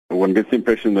one gets the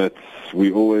impression that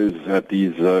we always, at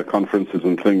these conferences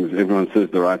and things, everyone says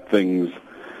the right things,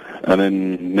 and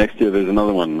then next year there's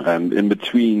another one, and in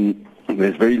between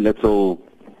there's very little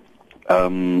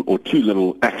or too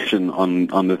little action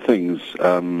on the things,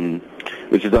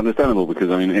 which is understandable because,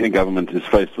 I mean, any government is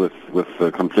faced with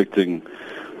conflicting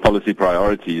policy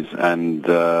priorities, and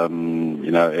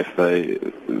if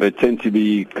they tend to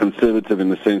be conservative in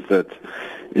the sense that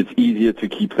it's easier to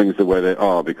keep things the way they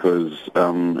are, because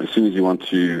as soon as you want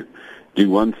to do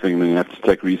one thing, then you have to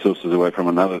take resources away from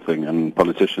another thing, and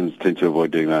politicians tend to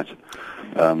avoid doing that.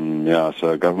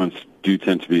 So governments do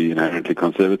tend to be inherently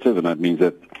conservative, and that means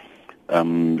that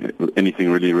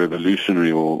anything really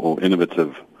revolutionary or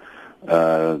innovative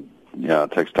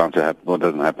takes time to happen or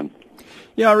doesn't happen.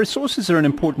 Yeah, resources are an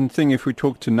important thing if we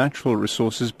talk to natural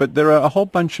resources, but there are a whole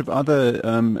bunch of other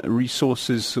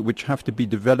resources which have to be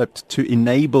developed to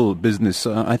enable business.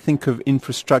 I think of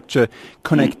infrastructure,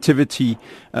 connectivity,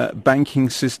 banking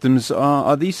systems.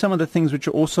 Are these some of the things which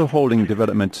are also holding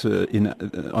development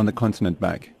on the continent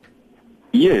back?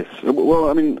 Yes. Well,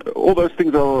 I mean, all those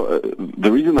things are,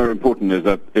 the reason they're important is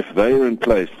that if they are in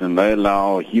place and they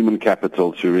allow human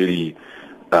capital to really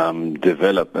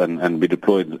develop and be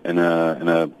deployed in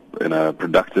a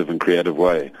productive and creative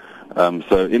way.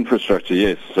 So infrastructure,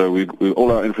 yes. So we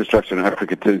all our infrastructure in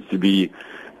Africa tends to be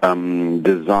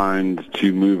designed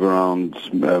to move around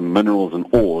minerals and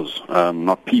ores,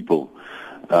 not people.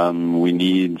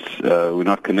 We're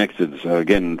not connected.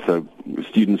 So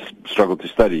students struggle to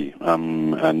study,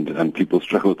 and people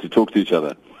struggle to talk to each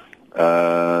other.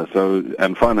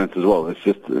 And finance as well. It's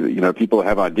just, people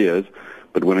have ideas,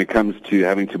 but when it comes to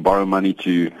having to borrow money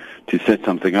to set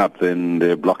something up, then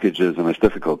there are blockages and it's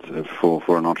difficult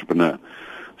for an entrepreneur.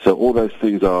 So all those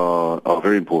things are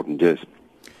very important, yes.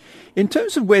 In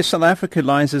terms of where South Africa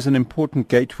lies as an important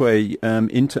gateway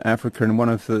into Africa and one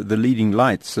of the leading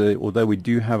lights, although we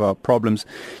do have our problems,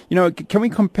 can we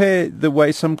compare the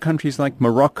way some countries like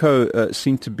Morocco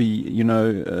seem to be,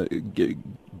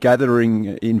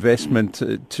 gathering investment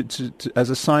to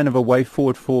as a sign of a way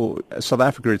forward for South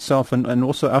Africa itself and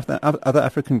also other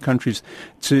African countries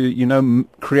to,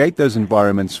 create those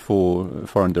environments for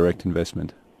foreign direct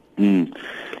investment?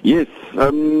 Yes.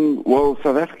 Well,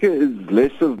 South Africa is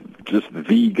less of just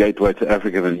the gateway to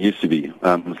Africa than it used to be.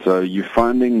 So you're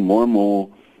finding more and more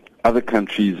other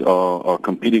countries are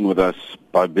competing with us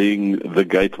by being the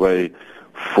gateway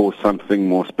for something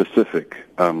more specific.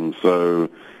 So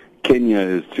Kenya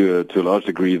is to a large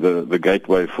degree the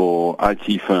gateway for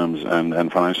IT firms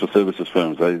and financial services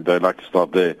firms. They like to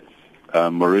start there.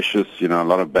 Mauritius, a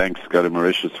lot of banks go to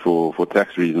Mauritius for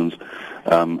tax reasons,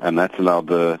 and that's allowed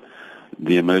the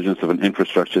emergence of an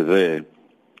infrastructure there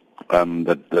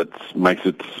that makes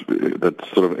it, that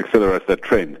sort of accelerates that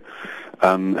trend.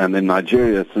 And then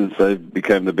Nigeria, since they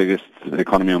became the biggest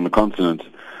economy on the continent,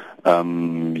 there's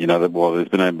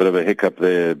been a bit of a hiccup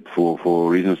there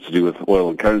for reasons to do with oil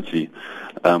and currency.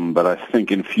 But I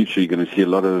think in future you're going to see a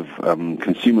lot of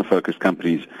consumer-focused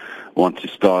companies want to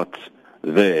start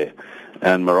there.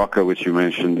 And Morocco, which you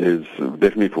mentioned, is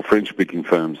definitely for French-speaking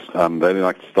firms. They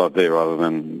like to start there rather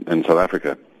than in South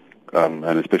Africa, and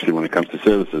especially when it comes to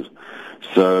services.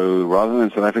 So rather than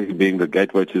South Africa being the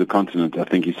gateway to the continent, I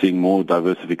think you're seeing more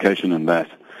diversification in that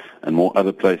and more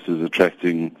other places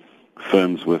attracting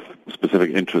firms with specific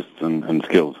interests and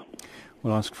skills.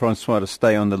 We'll ask Francois to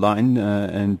stay on the line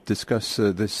and discuss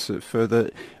this further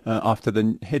after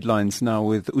the headlines now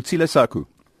with Utsile Saku.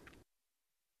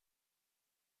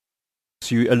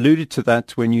 So you alluded to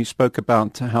that when you spoke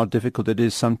about how difficult it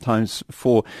is sometimes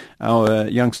for our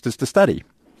youngsters to study.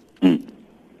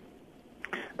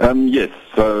 Yes,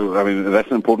 so I mean that's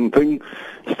an important thing,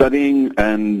 studying,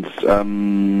 and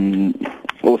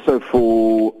also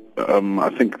for I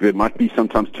think there might be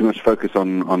sometimes too much focus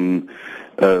on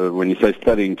when you say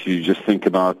studying to just think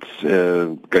about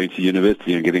going to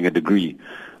university and getting a degree,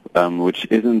 which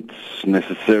isn't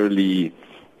necessarily.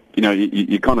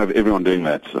 You can't have everyone doing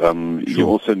that. Sure. You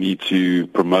also need to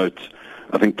promote,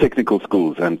 I think, technical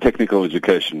schools and technical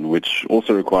education, which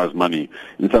also requires money.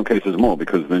 In some cases more,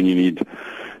 because then you need,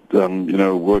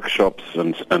 workshops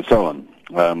and so on.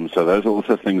 So those are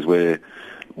also things where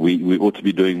we ought to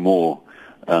be doing more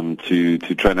to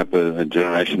train up a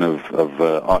generation of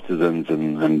artisans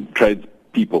and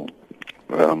tradespeople.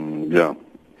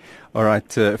 All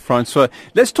right, Francois,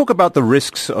 let's talk about the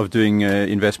risks of doing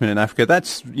investment in Africa.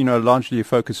 That's, largely a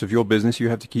focus of your business. You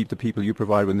have to keep the people you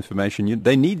provide with information.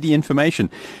 They need the information.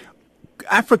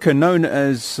 Africa, known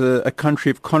as a country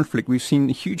of conflict, we've seen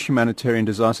huge humanitarian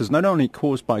disasters, not only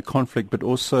caused by conflict, but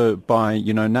also by,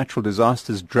 natural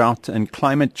disasters, drought and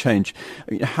climate change.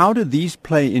 How do these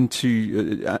play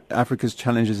into Africa's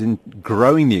challenges in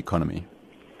growing the economy?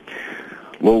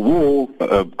 Well, war,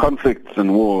 conflicts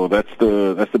and war, that's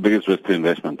the biggest risk to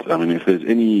investment. I mean, if there's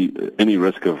any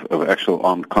risk of actual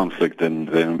armed conflict, then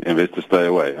investors stay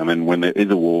away. I mean, when there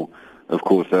is a war, of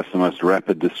course, that's the most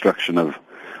rapid destruction of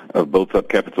built-up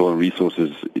capital and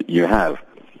resources you have.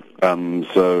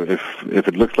 So if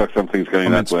it looks like something's going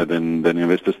that way, then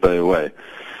investors stay away.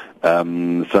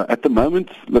 So at the moment,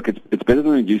 look, it's better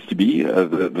than it used to be.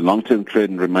 The long-term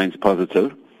trend remains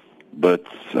positive. But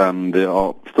there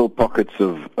are still pockets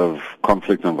of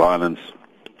conflict and violence,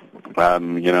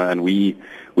 and we're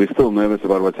still nervous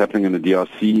about what's happening in the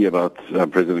DRC, about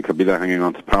President Kabila hanging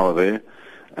on to power there,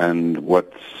 and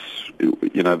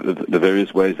the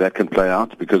various ways that can play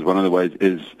out, because one of the ways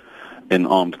is in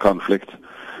armed conflict.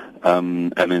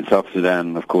 And in South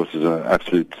Sudan, of course, is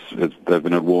they've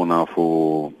been at war now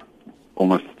for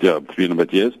almost 3 and a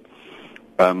bit years.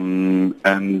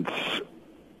 And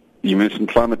you mentioned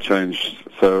climate change.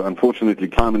 So unfortunately,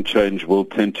 climate change will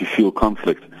tend to fuel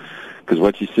conflict, because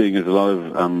what you're seeing is a lot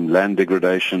of land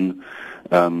degradation.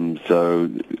 So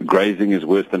grazing is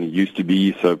worse than it used to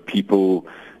be. So people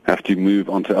have to move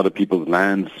onto other people's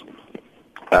lands,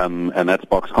 and that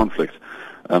sparks conflict.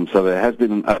 So there has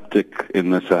been an uptick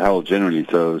in the Sahel generally.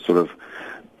 So sort of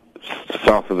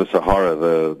south of the Sahara,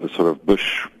 the sort of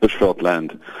bushveld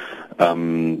land.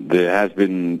 There has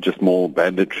been just more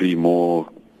banditry, more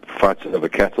fights over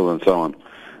cattle and so on.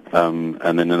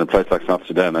 And then in a place like South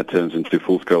Sudan, that turns into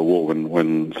full-scale war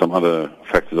when some other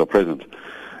factors are present.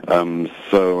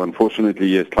 So unfortunately,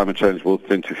 yes, climate change will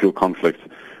tend to fuel conflict,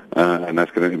 and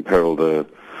that's going to imperil the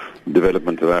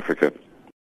development of Africa.